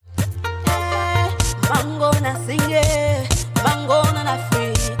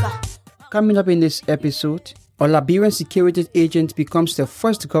Coming up in this episode, a Liberian security agent becomes the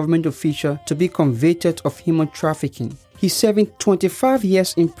first government official to be convicted of human trafficking. He's serving 25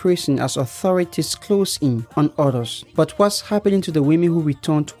 years in prison as authorities close in on others. But what's happening to the women who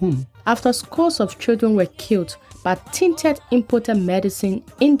returned home? After scores of children were killed by tainted imported medicine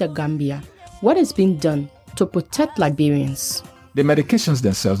in the Gambia, what is being done to protect Liberians? The medications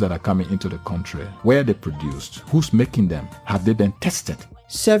themselves that are coming into the country, where are they produced? Who's making them? Have they been tested?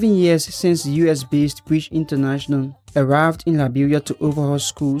 7 years since the US-based Bridge International arrived in Liberia to overhaul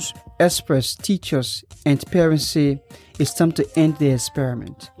schools, experts, teachers, and parents say it's time to end the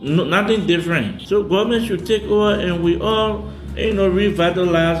experiment. No, nothing different. So government should take over and we all,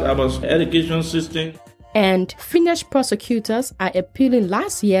 revitalize our education system. And Finnish prosecutors are appealing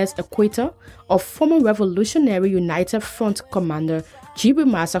last year's acquittal of former Revolutionary United Front commander Jibril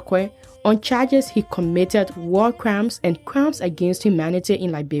Masakwe on charges he committed war crimes and crimes against humanity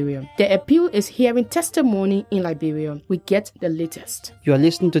in Liberia. The appeal is hearing testimony in Liberia. We get the latest. You are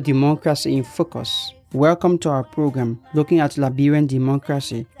listening to Democracy in Focus. Welcome to our program looking at Liberian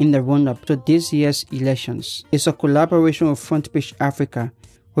democracy in the run-up to this year's elections. It's a collaboration with Front Page Africa.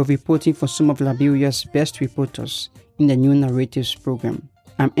 We're reporting for some of Liberia's best reporters in the New Narratives program.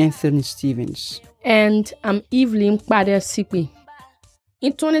 I'm Anthony Stevens. And I'm Evelyn Kpade-Sikpi.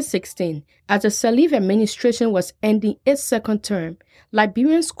 In 2016, as the Salif administration was ending its second term,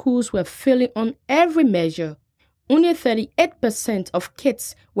 Liberian schools were failing on every measure. Only 38% of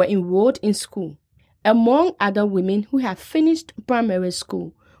kids were enrolled in school. Among other women who had finished primary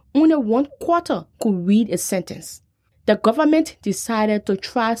school, only 1/4 could read a sentence. The government decided to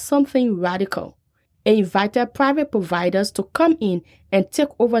try something radical. It invited private providers to come in and take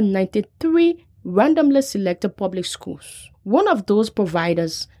over 93 randomly selected public schools. One of those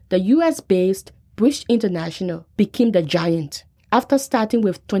providers, the US-based Bridge International, became the giant. After starting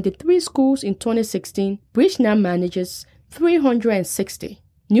with 23 schools in 2016, Bridge now manages 360.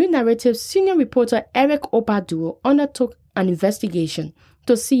 New Narratives senior reporter Eric Opaduo undertook an investigation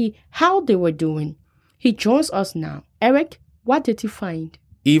to see how they were doing. He joins us now. Eric, what did you find?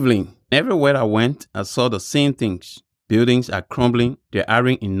 Evelyn, everywhere I went, I saw the same things. Buildings are crumbling, there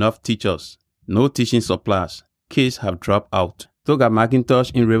aren't enough teachers, no teaching supplies, kids have dropped out. Toga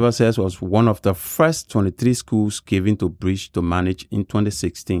McIntosh in Riverside was one of the first 23 schools given to Bridge to manage in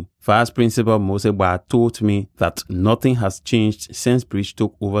 2016. Vice Principal Moseba told me that nothing has changed since Bridge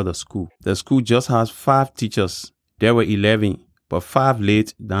took over the school. The school just has 5 teachers. There were 11, but 5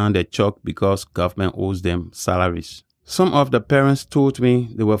 laid down the chalk because government owes them salaries. Some of the parents told me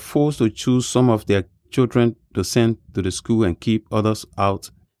they were forced to choose some of their children to send to the school and keep others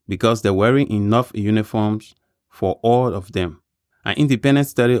out because they weren't enough uniforms for all of them. An independent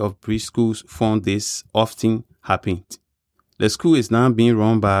study of Bridge schools found this often happened. The school is now being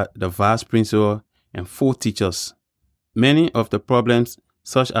run by the vice principal and 4 teachers. Many of the problems,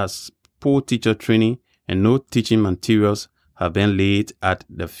 such as poor teacher training and no teaching materials, have been laid at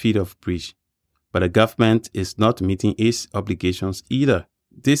the feet of Bridge. But the government is not meeting its obligations either.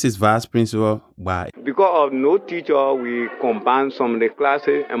 This is Vice Principal why. Because of no teacher, we combine some of the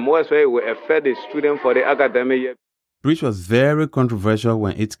classes and more especially we affect the students for the academic year. Bridge was very controversial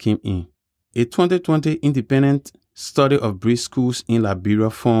when it came in. A 2020 independent study of Bridge schools in Liberia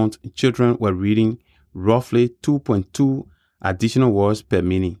found children were reading roughly 2.2 additional words per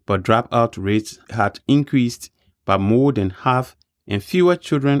minute, but dropout rates had increased by more than half and fewer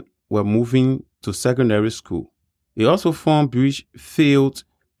children were moving to secondary school. It also found Bridge failed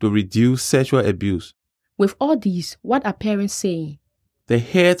to reduce sexual abuse. With all these, what are parents saying? The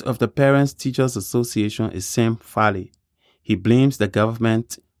head of the Parents Teachers Association is Sam Farley. He blames the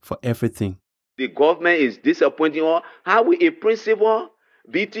government for everything. The government is disappointing. How will a principal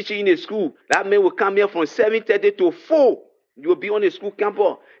be teaching in a school? That man will come here from 7:30 to 4. You will be on the school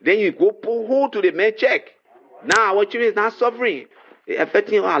campus. Then you go pull hold to the main check. Now our children is not suffering. It's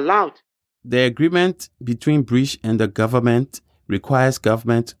affecting a lot. The agreement between Bridge and the government requires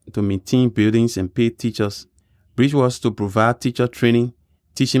government to maintain buildings and pay teachers. Bridge was to provide teacher training,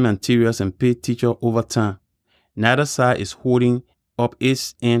 teaching materials, and pay teacher overtime. Neither side is holding up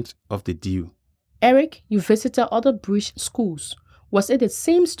its end of the deal. Eric, you visited other Bridge schools. Was it the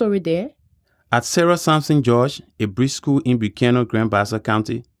same story there? At Sarah Sampson George, a Bridge school in Buchanan, Grand Bassa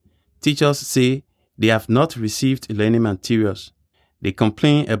County, teachers say they have not received learning materials. They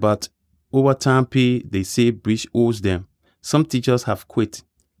complain about overtime pay they say Bridge owes them. Some teachers have quit.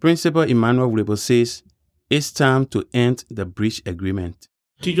 Principal Emmanuel Willibo says it's time to end the Bridge agreement.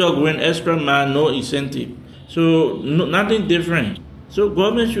 Teachers going extra mile, no incentive. So nothing different. So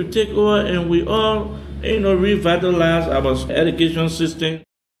government should take over and we all, revitalize our education system.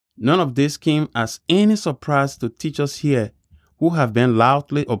 None of this came as any surprise to teachers here who have been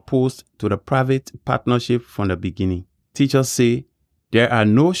loudly opposed to the private partnership from the beginning. Teachers say there are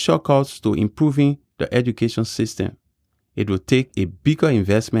no shortcuts to improving the education system. It will take a bigger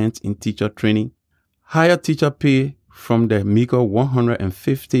investment in teacher training, higher teacher pay from the meager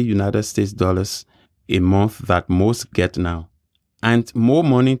 150 United States dollars a month that most get now, and more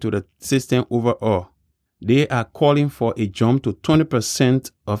money to the system overall. They are calling for a jump to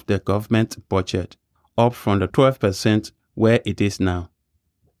 20% of the government budget, up from the 12% where it is now.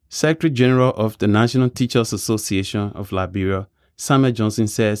 Secretary General of the National Teachers Association of Liberia, Samuel Johnson,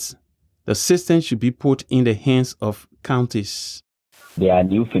 says the system should be put in the hands of counties. There are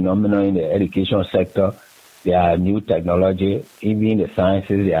new phenomena in the education sector. There are new technology, even in the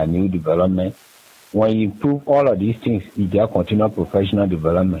sciences, there are new development. When you improve all of these things, you get continual professional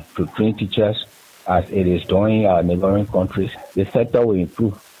development to train teachers as it is done in our neighboring countries. The sector will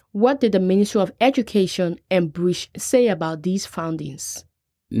improve. What did the Ministry of Education and Breach say about these findings?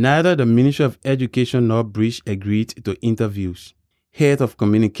 Neither the Ministry of Education nor Breach agreed to interviews. Head of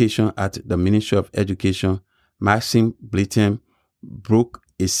communication at the Ministry of Education, Maxime Blittem, broke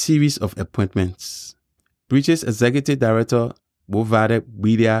a series of appointments. Breach's Executive Director, Bovade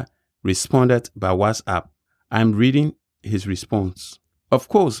Widia, responded by WhatsApp. I'm reading his response. Of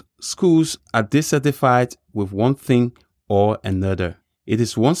course, schools are dissatisfied with one thing or another. It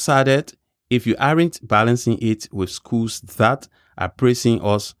is one-sided if you aren't balancing it with schools that are praising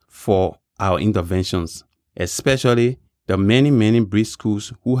us for our interventions, especially the many breach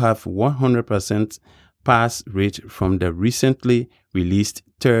schools who have 100% pass rate from the recently released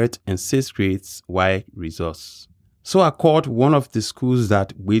 3rd and 6th grades wide results. So I called one of the schools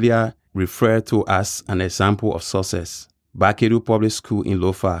that William referred to as an example of success, Bakedu Public School in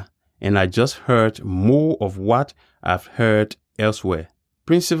Lofa, and I just heard more of what I've heard elsewhere.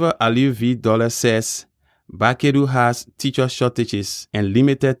 Principal Aliu V. Dollar says Bakedu has teacher shortages and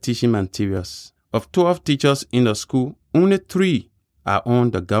limited teaching materials. Of 12 teachers in the school, only 3 are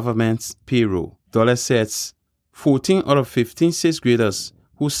on the government's payroll. Dollar says 14 out of 15 6th graders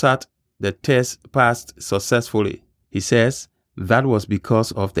who sat the test passed successfully. He says that was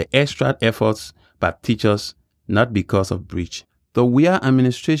because of the extra efforts by teachers, not because of breach. The WIA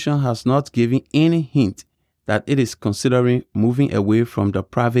administration has not given any hint that it is considering moving away from the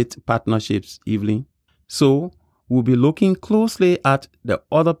private partnerships, Evelyn. So, we'll be looking closely at the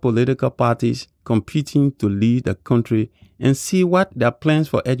other political parties competing to lead the country and see what their plans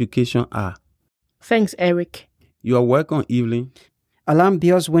for education are. Thanks, Eric. You are welcome, Evelyn. Alarm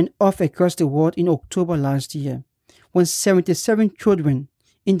bells went off across the world in October last year, when 77 children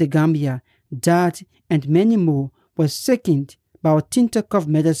in the Gambia died and many more were sickened by a tinted cough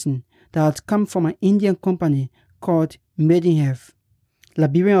medicine that had come from an Indian company called Maidenhealth.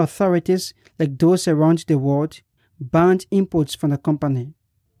 Liberian authorities, like those around the world, banned imports from the company.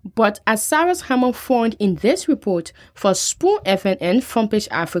 But as Cyrus Hammond found in this report for Spoon FM and Front-Page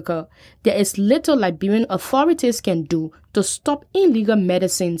Africa, there is little Liberian authorities can do to stop illegal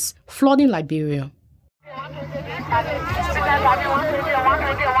medicines flooding Liberia.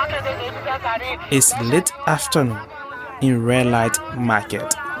 It's late afternoon in Red Light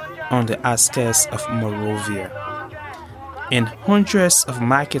Market on the outskirts of Monrovia, and hundreds of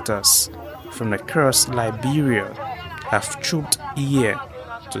marketers from across Liberia have trooped here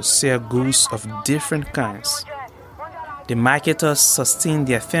to sell goods of different kinds. The marketers sustain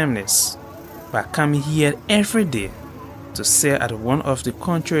their families by coming here every day to sell at one of the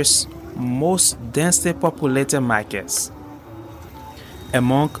country's most densely populated markets.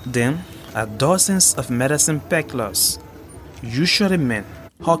 Among them are dozens of medicine peddlers, usually men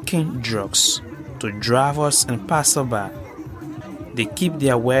hawking drugs to drivers and passersby. They keep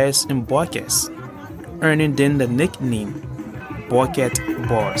their wares in buckets, earning them the nickname Bucket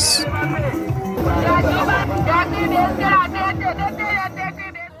Boss.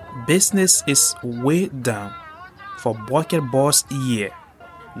 Business is way down for Bucket Boss year.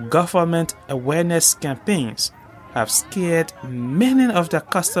 Government awareness campaigns have scared many of their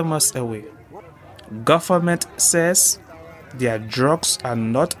customers away. Government says their drugs are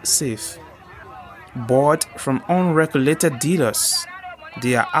not safe. Bought from unregulated dealers,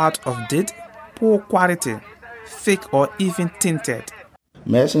 they are out of date, poor quality, fake or even tinted.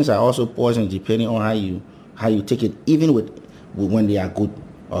 Medicines are also poison depending on how you take it, even with when they are good.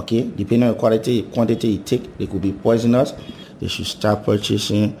 Okay, depending on the quantity you take, they could be poisonous. They should start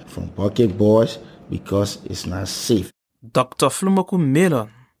purchasing from Bucket Boys because it's not safe. Dr. Flumoku Melon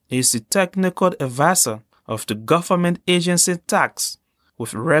is the technical advisor of the government agency tax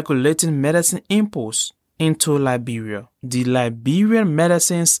with regulating medicine imports into Liberia. The Liberian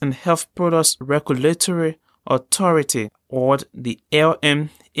Medicines and Health Products Regulatory Authority, or the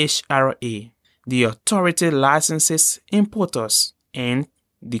LMHRA. The authority licenses importers and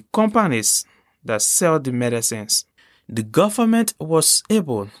the companies that sell the medicines. The government was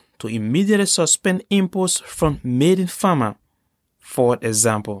able to immediately suspend imports from Made in Pharma, for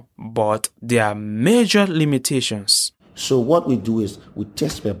example, but there are major limitations. So what we do is we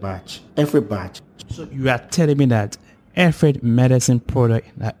test per batch, every batch. So you are telling me that every medicine product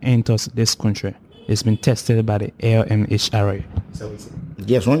that enters this country has been tested by the LMHRA?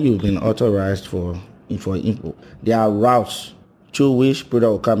 Yes, when you've been authorized for import, there are routes through which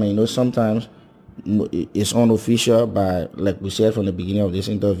product will come in. Sometimes it's unofficial, but like we said from the beginning of this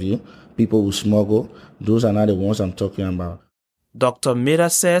interview, people will smuggle. Those are not the ones I'm talking about. Dr. Meda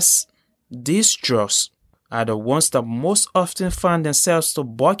says these drugs are the ones that most often find themselves to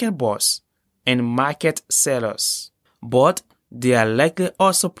bucket boss and market sellers. But there are likely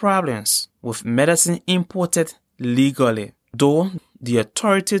also problems with medicine imported legally. Though the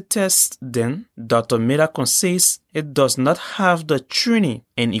authority tests them, Dr. Meda concedes it does not have the training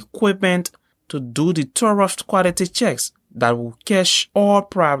and equipment to do the thorough quality checks that will catch all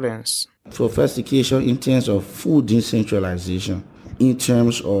problems. Sophistication in terms of food decentralization, in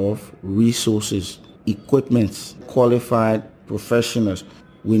terms of resources, equipment, qualified professionals.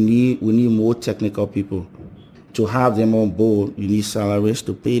 We need more technical people. To have them on board, you need salaries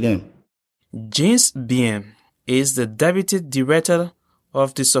to pay them. James BM is the Deputy Director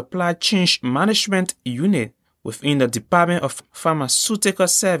of the Supply Chain Management Unit within the Department of Pharmaceutical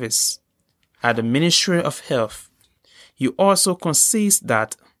Service at the Ministry of Health. He also concedes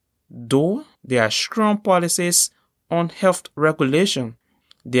that though there are strong policies on health regulation,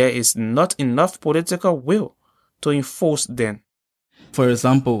 there is not enough political will to enforce them. For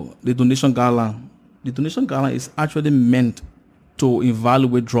example, the donation guideline. The donation guideline is actually meant to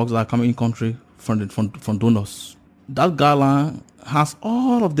evaluate drugs that are coming in country from donors. That guideline has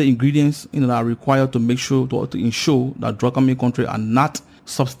all of the ingredients that are required to make sure to ensure that drugs coming in country are not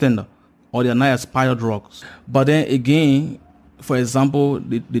substandard or they are not expired drugs. But then again, for example,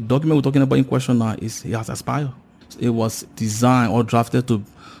 the document we're talking about in question now it has expired. It was designed or drafted to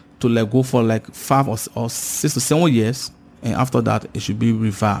let go for like 5 or 6 to 7 years, and after that it should be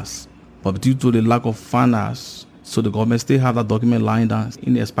revised. But due to the lack of finance, so the government still have that document lying down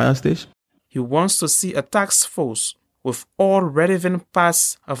in the expired stage. He wants to see a task force with all relevant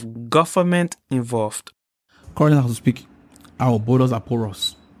parts of government involved. Currently, as we speak, our borders are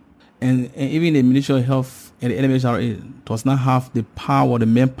porous. And even the Ministry of Health and the NMHRA does not have the power, the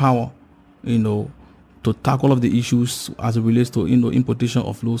manpower, to tackle all of the issues as it relates to importation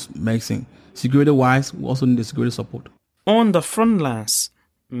of those medicine. Security-wise, we also need the security support. On the front lines,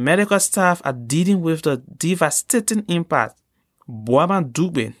 medical staff are dealing with the devastating impact. Boama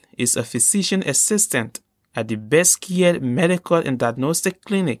Dube is a physician assistant at the Best Care Medical and Diagnostic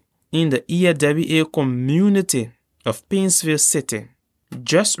Clinic in the EAWA community of Painesville City.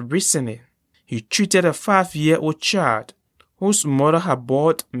 Just recently, he treated a 5-year-old child whose mother had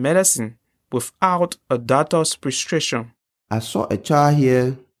bought medicine without a doctor's prescription. I saw a child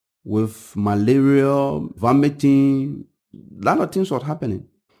here with malaria, vomiting, a lot of things were happening.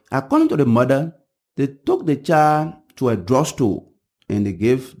 According to the mother, they took the child to a drugstore and they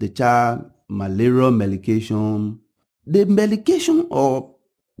gave the child malaria medication. The medication or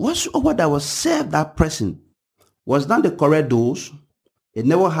whatsoever that was served that person was not the correct dose. It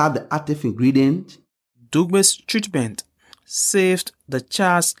never had the active ingredient. Dugbe's treatment saved the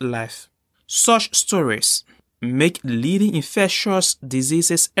child's life. Such stories make leading infectious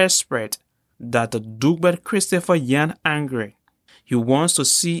diseases expert Dr. Dugbe Christopher Yan angry. He wants to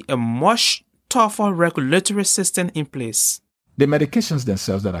see a much tougher regulatory system in place. The medications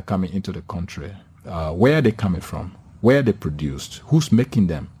themselves that are coming into the country, where are they coming from? Where are they produced? Who's making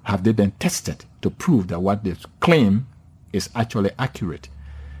them? Have they been tested to prove that what they claim is actually accurate?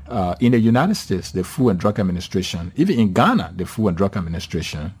 In the United States, the Food and Drug Administration, even in Ghana, the Food and Drug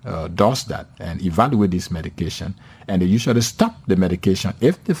Administration does that and evaluate this medication. And they usually stop the medication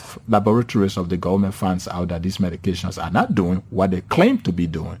if the laboratories of the government finds out that these medications are not doing what they claim to be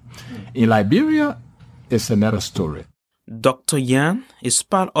doing. In Liberia, it's another story. Dr. Yan is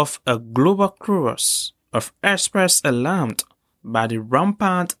part of a global chorus of experts alarmed by the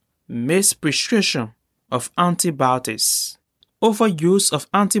rampant misprescription of antibiotics. Overuse of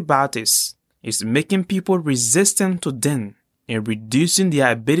antibiotics is making people resistant to them and reducing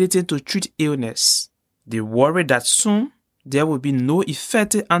their ability to treat illness. They worry that soon there will be no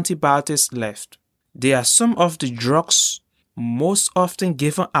effective antibiotics left. They are some of the drugs most often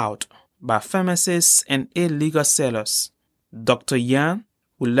given out by pharmacists and illegal sellers. Dr. Yan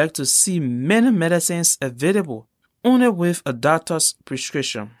would like to see many medicines available only with a doctor's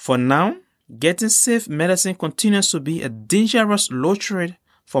prescription. For now, getting safe medicine continues to be a dangerous lottery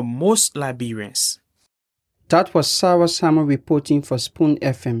for most Liberians. That was Sarah Salmon reporting for Spoon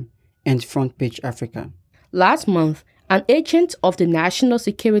FM and Front Page Africa. Last month, an agent of the National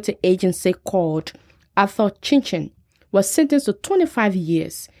Security Agency called Arthur Chinchin was sentenced to 25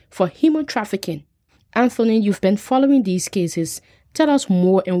 years for human trafficking. Anthony, you've been following these cases. Tell us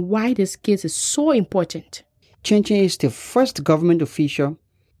more and why this case is so important. Chinchin is the first government official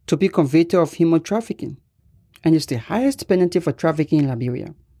to be convicted of human trafficking, and is the highest penalty for trafficking in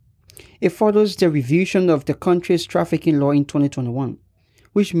Liberia. It follows the revision of the country's trafficking law in 2021,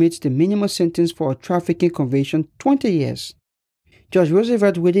 which made the minimum sentence for a trafficking conviction 20 years. Judge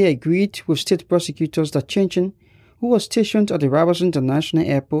Roosevelt Wade agreed with state prosecutors that Chinchin, who was stationed at the Rabat International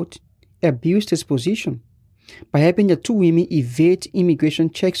Airport, abused his position by helping the two women evade immigration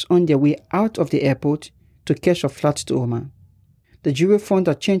checks on their way out of the airport to catch a flight to Oman. The jury found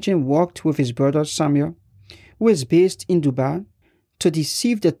that Chinchin worked with his brother Samuel, who is based in Dubai, to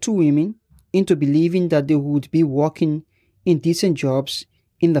deceive the two women into believing that they would be working in decent jobs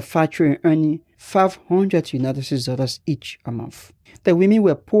in the factory and earning $500 each a month. The women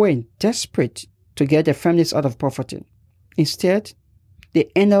were poor and desperate to get their families out of poverty. Instead,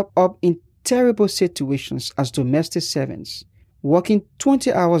 they ended up in terrible situations as domestic servants, working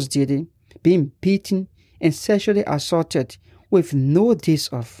 20 hours daily, being beaten and sexually assaulted with no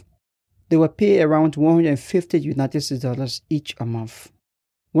days off. They were paid around $150 each a month.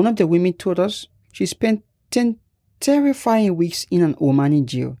 One of the women told us she spent 10 terrifying weeks in an Omani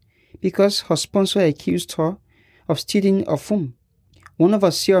jail because her sponsor accused her of stealing a phone. One of her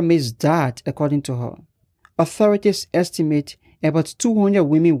cellmates died, according to her. Authorities estimate about 200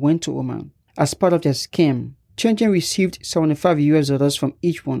 women went to Oman. As part of their scam, Chinchin received $75 from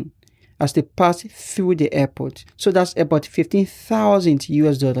each one as they passed through the airport. So that's about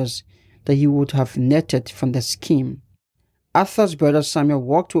 $15,000 that he would have netted from the scheme. Arthur's brother Samuel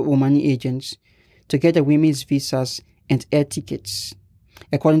worked with Omani agents to get the women's visas and air tickets,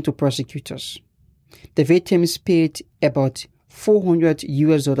 according to prosecutors. The victims paid about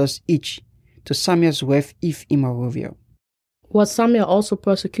 $400 each to Samuel's wife Eve in Monrovia. Was Samuel also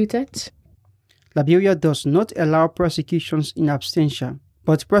prosecuted? Liberia does not allow prosecutions in absentia,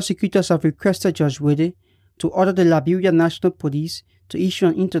 but prosecutors have requested Judge Wade to order the Liberia National Police to issue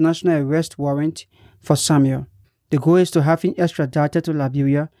an international arrest warrant for Samuel. The goal is to have him extradited to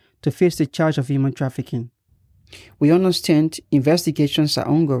Liberia to face the charge of human trafficking. We understand investigations are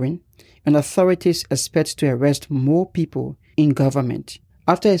ongoing and authorities expect to arrest more people in government.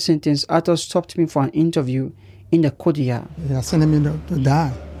 After his sentence, Arthur stopped me for an interview in the Kodia. They are sending me to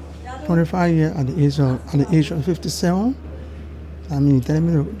die. 25 years at the age of 57. I mean,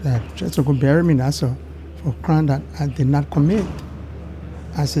 telling me that just to go bury me, that's for a crime that I did not commit.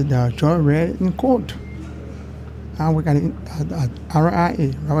 I said, the judge read in court. I work at RIA,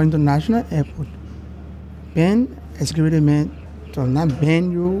 Rabat International Airport. Ben, a security man, to not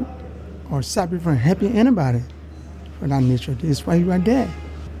ban you or stop you from helping anybody for that nature. This is why you are there.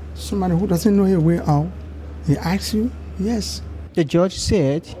 Somebody who doesn't know your way out, he asks you, yes. The judge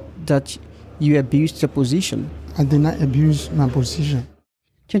said that you abused the position. I did not abuse my position.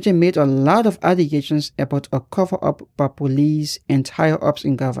 Chinchin made a lot of allegations about a cover-up by police and higher-ups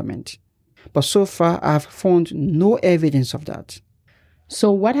in government. But so far, I have found no evidence of that.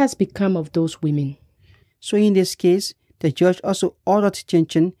 So what has become of those women? So in this case, the judge also ordered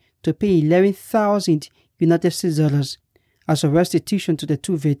Chinchin to pay $11,000 as a restitution to the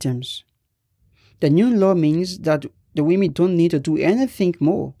two victims. The new law means that the women don't need to do anything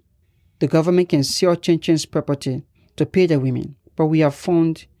more. The government can sell Chinchin's property to pay the women, but we have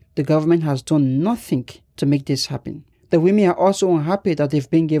found the government has done nothing to make this happen. The women are also unhappy that they've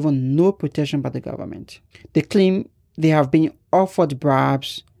been given no protection by the government. They claim they have been offered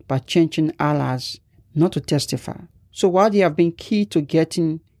bribes by Chinchin allies not to testify. So while they have been key to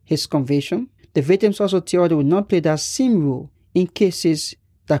getting his conviction, the victims also tell they will not play that same role in cases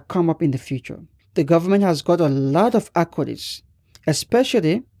that come up in the future. The government has got a lot of accolades,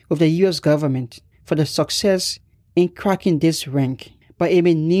 especially with the US government, for the success in cracking this rank, but it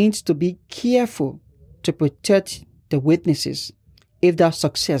may need to be careful to protect the witnesses if that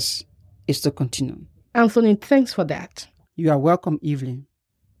success is to continue. Anthony, thanks for that. You are welcome, Evelyn.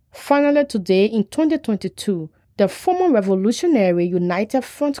 Finally, today in 2022, the former Revolutionary United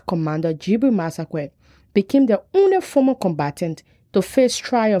Front commander Jibril Massaquet became the only former combatant to face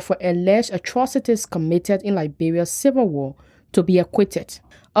trial for alleged atrocities committed in Liberia's civil war to be acquitted.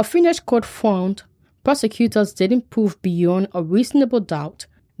 A Finnish court found prosecutors didn't prove beyond a reasonable doubt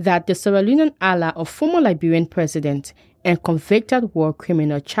that the Sierra Leonean ally of former Liberian president and convicted war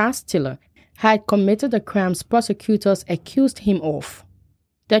criminal Charles Taylor had committed the crimes prosecutors accused him of.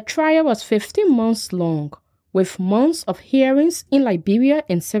 The trial was 15 months long, with months of hearings in Liberia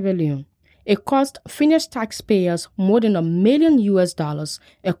and Sierra Leone. It cost Finnish taxpayers more than $1 million,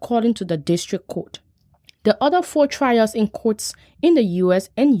 according to the district court. The other 4 trials in courts in the US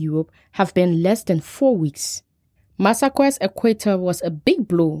and Europe have been less than 4 weeks. Massaquoi's acquittal was a big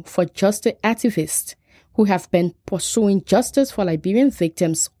blow for justice activists who have been pursuing justice for Liberian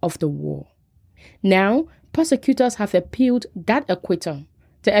victims of the war. Now, prosecutors have appealed that acquittal.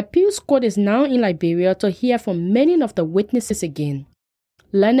 The appeals court is now in Liberia to hear from many of the witnesses again.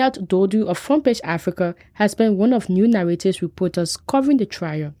 Leonard Dodu of Front Page Africa has been one of New Narratives reporters covering the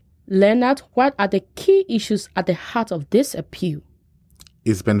trial. Leonard, what are the key issues at the heart of this appeal?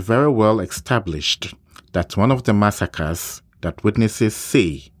 It's been very well established that one of the massacres that witnesses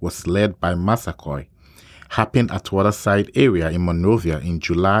say was led by Massaquoi happened at Waterside area in Monrovia in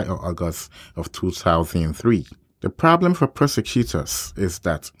July or August of 2003. The problem for prosecutors is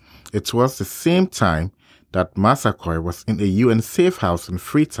that it was the same time that Massaquoi was in a UN safe house in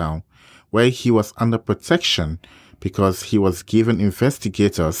Freetown, where he was under protection because he was giving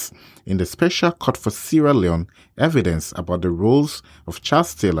investigators in the Special Court for Sierra Leone evidence about the roles of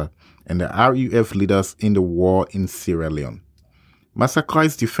Charles Taylor and the RUF leaders in the war in Sierra Leone.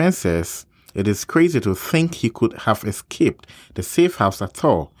 Massaquoi's defense says it is crazy to think he could have escaped the safe house at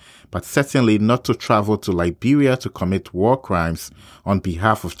all, but certainly not to travel to Liberia to commit war crimes on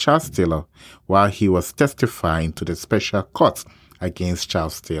behalf of Charles Taylor while he was testifying to the special court against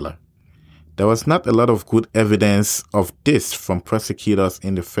Charles Taylor. There was not a lot of good evidence of this from prosecutors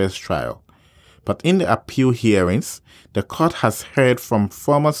in the first trial, but in the appeal hearings, the court has heard from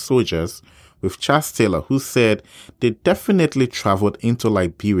former soldiers with Charles Taylor who said they definitely traveled into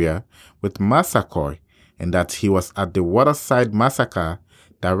Liberia with Massaquoi and that he was at the Waterside massacre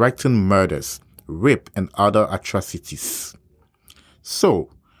directing murders, rape, and other atrocities. So,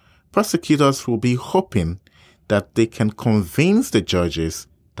 prosecutors will be hoping that they can convince the judges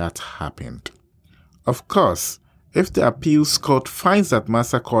that happened. Of course, if the appeals court finds that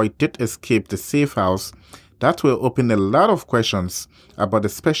Massaquoi did escape the safe house, that will open a lot of questions about the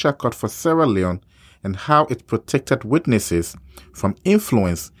Special Court for Sierra Leone and how it protected witnesses from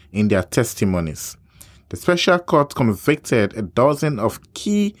influence in their testimonies. The Special Court convicted a dozen of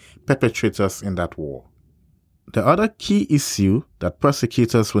key perpetrators in that war. The other key issue that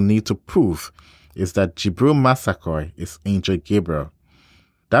prosecutors will need to prove is that Jibril Massaquoi is Angel Gabriel.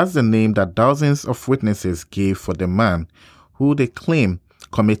 That's the name that dozens of witnesses gave for the man who they claim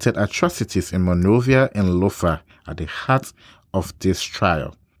committed atrocities in Monrovia and Lofa at the heart of this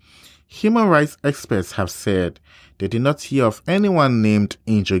trial. Human rights experts have said they did not hear of anyone named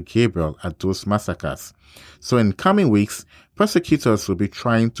Angel Gabriel at those massacres. So in coming weeks, prosecutors will be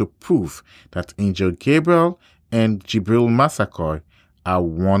trying to prove that Angel Gabriel and Jibril Massaquoi are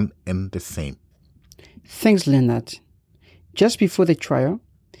one and the same. Thanks, Leonard. Just before the trial,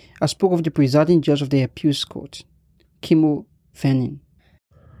 I spoke with the presiding judge of the appeals court, Kimo Venin.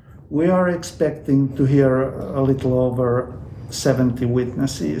 We are expecting to hear a little over 70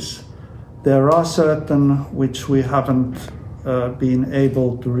 witnesses. There are certain which we haven't been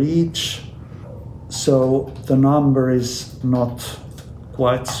able to reach, so the number is not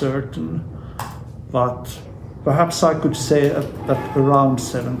quite certain, but perhaps I could say that around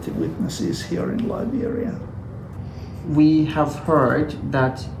 70 witnesses here in Liberia. We have heard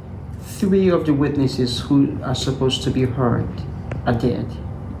that 3 of the witnesses who are supposed to be heard are dead.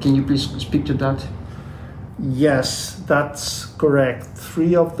 Can you please speak to that? Yes, that's correct.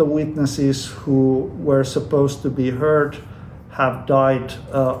 3 of the witnesses who were supposed to be heard have died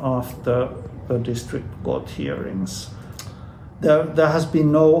after the district court hearings. There has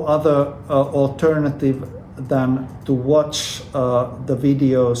been no other alternative than to watch the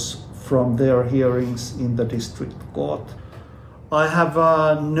videos from their hearings in the district court. I have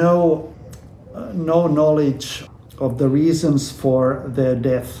no knowledge of the reasons for their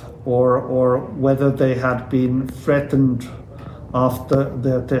death or whether they had been threatened after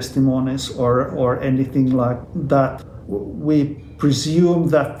their testimonies or anything like that. We presume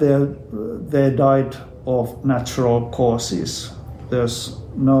that they died of natural causes. There's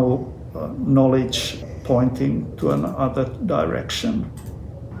no knowledge pointing to another direction.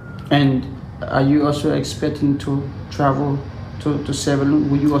 And are you also expecting to travel to Sierra Leone?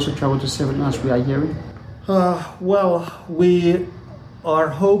 Will you also travel to Sierra Leone as we are hearing? Well, we are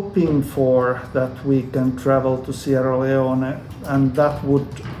hoping for that we can travel to Sierra Leone, and that would,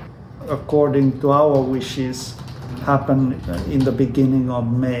 according to our wishes, happen in the beginning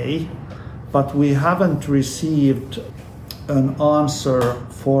of May. But we haven't received an answer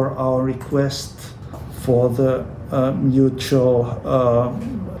for our request for the mutual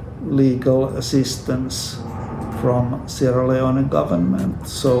legal assistance from Sierra Leone government.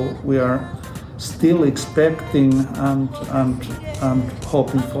 So we are still expecting and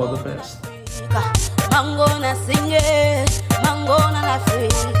hoping for the best.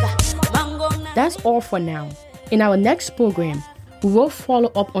 That's all for now. In our next program, we will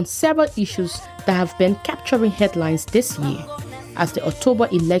follow up on several issues that have been capturing headlines this year as the October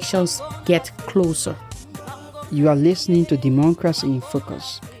elections get closer. You are listening to Democracy in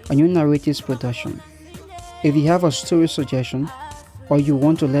Focus, a New Narratives production. If you have a story suggestion or you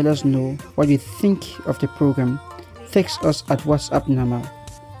want to let us know what you think of the program, text us at WhatsApp number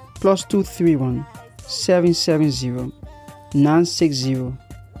 +231 770 960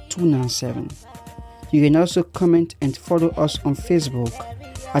 297. You can also comment and follow us on Facebook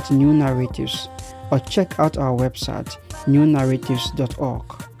at New Narratives or check out our website newnarratives.org.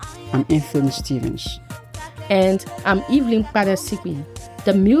 I'm Anthony Stevens. And I'm Evelyn Padesikwi.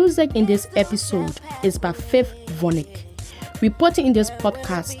 The music in this episode is by Faith Vonik. Reporting in this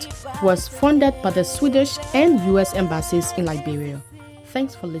podcast was funded by the Swedish and US embassies in Liberia.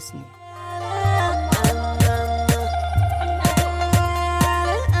 Thanks for listening.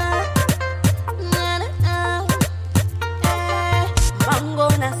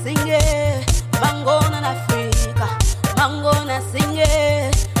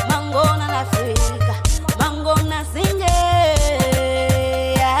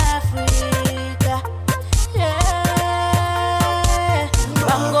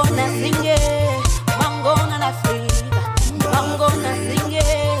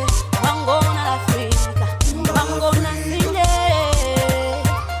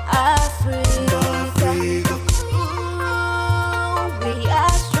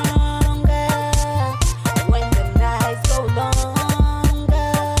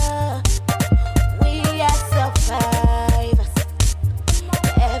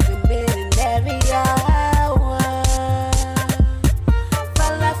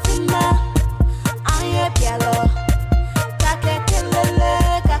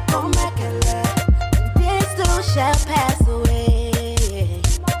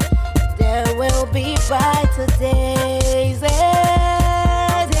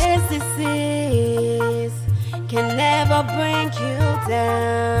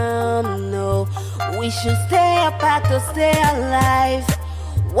 We should stay apart to stay alive.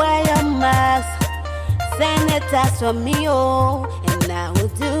 Wear your mask, sanitize for me, oh, and I will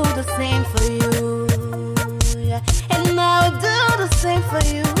do the same for you. Yeah. And I will do the same for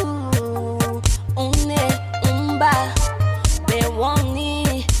you. Une umba, be one